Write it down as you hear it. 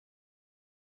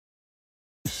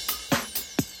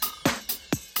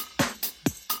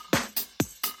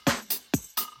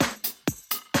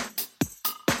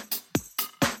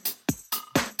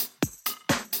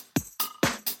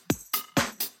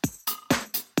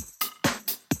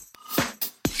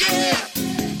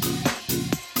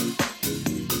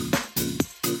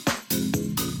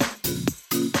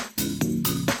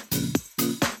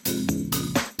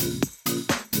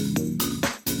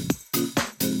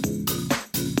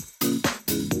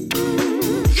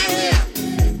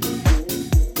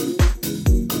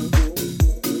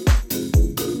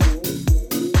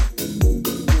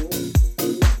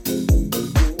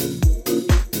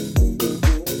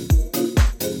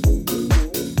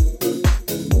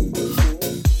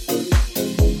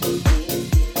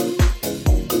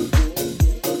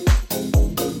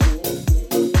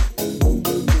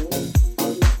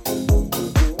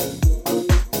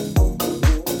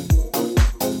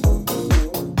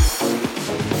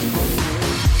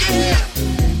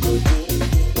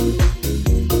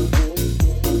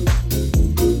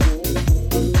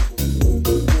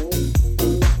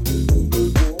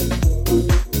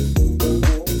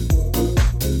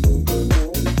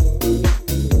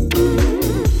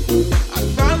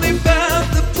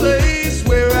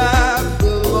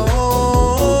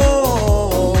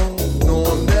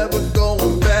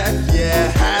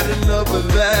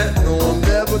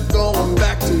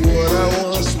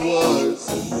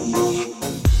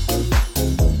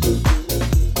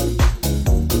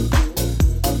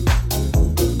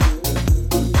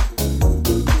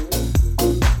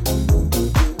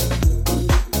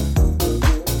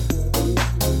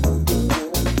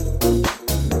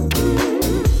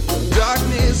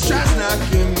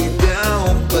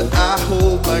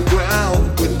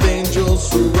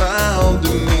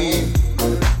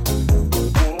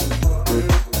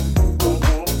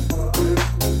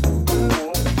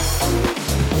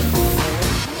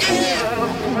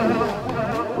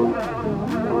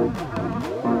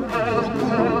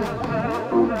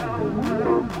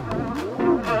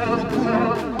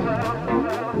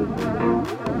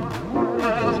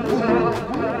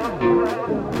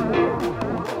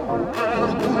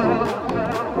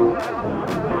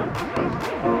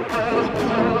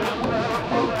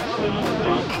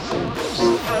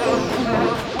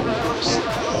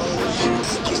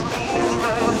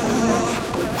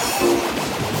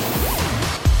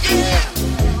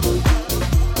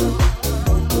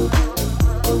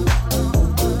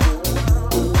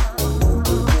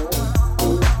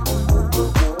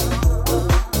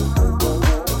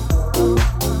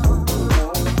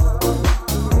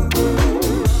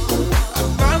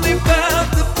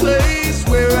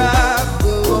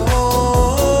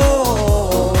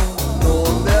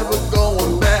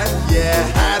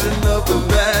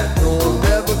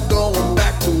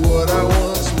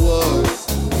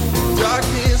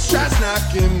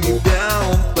knocking me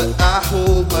down, but I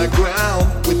hold my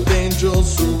ground with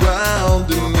angels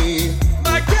surrounding me.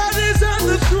 My God is on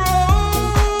the throne.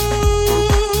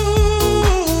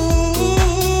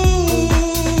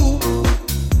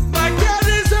 My God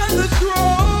is on the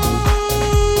throne.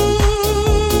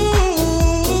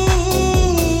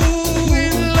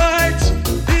 Green light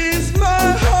is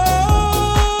my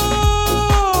home.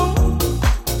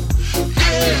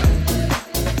 Yeah.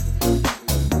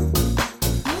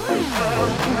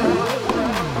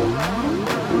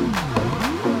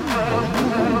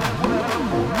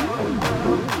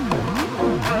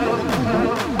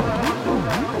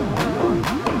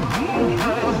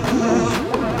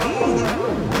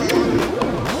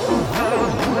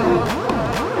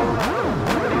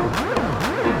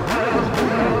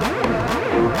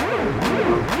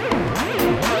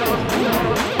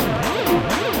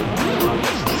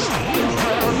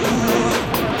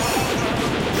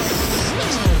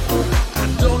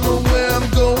 Don't know where I'm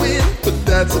going, but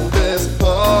that's the best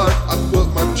part. I put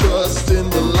my trust in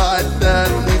the light that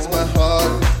leads my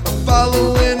heart. I'm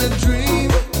following a dream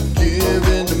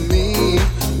given to me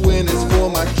when it's for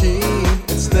my king.